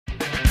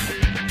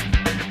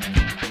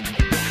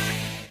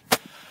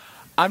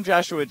I'm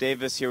Joshua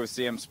Davis here with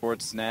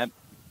CMSportsNet.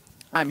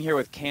 I'm here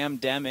with Cam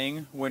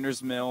Deming,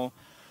 Winners Mill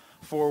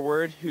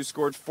forward, who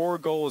scored 4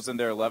 goals in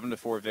their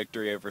 11-4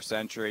 victory over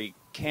Century.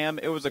 Cam,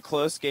 it was a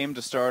close game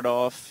to start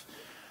off.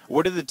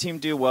 What did the team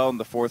do well in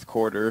the fourth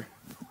quarter?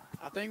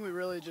 I think we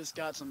really just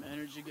got some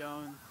energy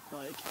going.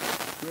 Like,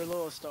 we were a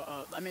little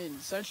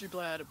Century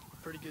play had a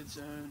pretty good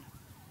zone.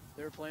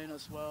 They were playing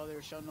us well. They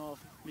were shutting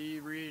off me,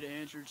 Reed,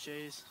 Andrew,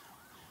 Chase,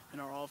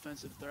 and our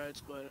offensive threats.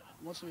 But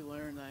once we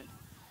learned that,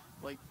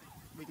 like,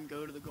 we can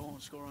go to the goal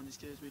and score on these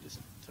kids, we just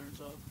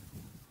turns up.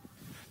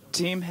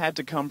 Team had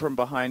to come from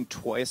behind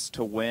twice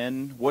to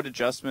win. What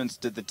adjustments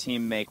did the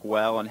team make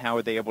well, and how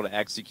were they able to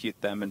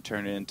execute them and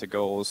turn it into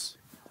goals?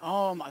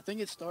 I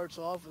think it starts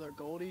off with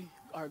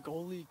our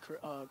goalie,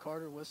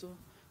 Carter Whistle.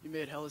 He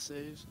made hella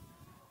saves,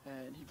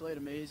 and he played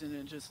amazing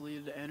and just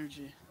leaded to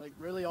energy. Like,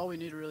 really, all we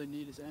really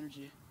need is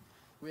energy.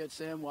 We had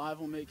Sam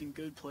Wyville making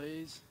good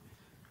plays,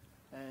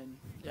 and,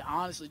 yeah,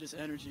 honestly, just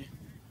energy.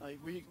 Like,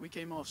 we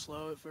came off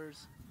slow at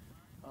first.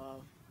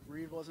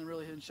 Reed wasn't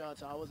really hitting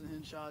shots. I wasn't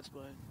hitting shots,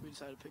 but we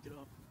decided to pick it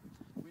up.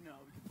 We know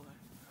we can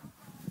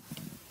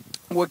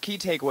play. What key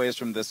takeaways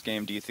from this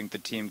game do you think the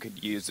team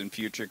could use in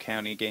future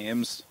county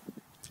games?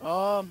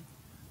 I'll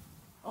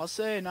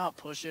say not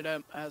push it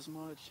as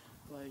much.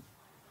 Like,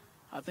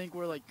 I think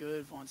we're like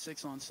good on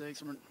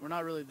 6-on-6. We're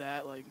not really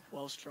that like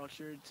well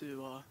structured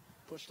to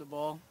push the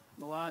ball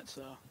a lot.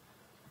 So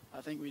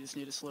I think we just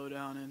need to slow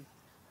down and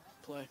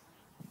play.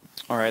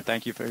 All right,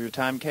 thank you for your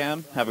time,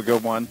 Cam. Have a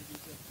good one.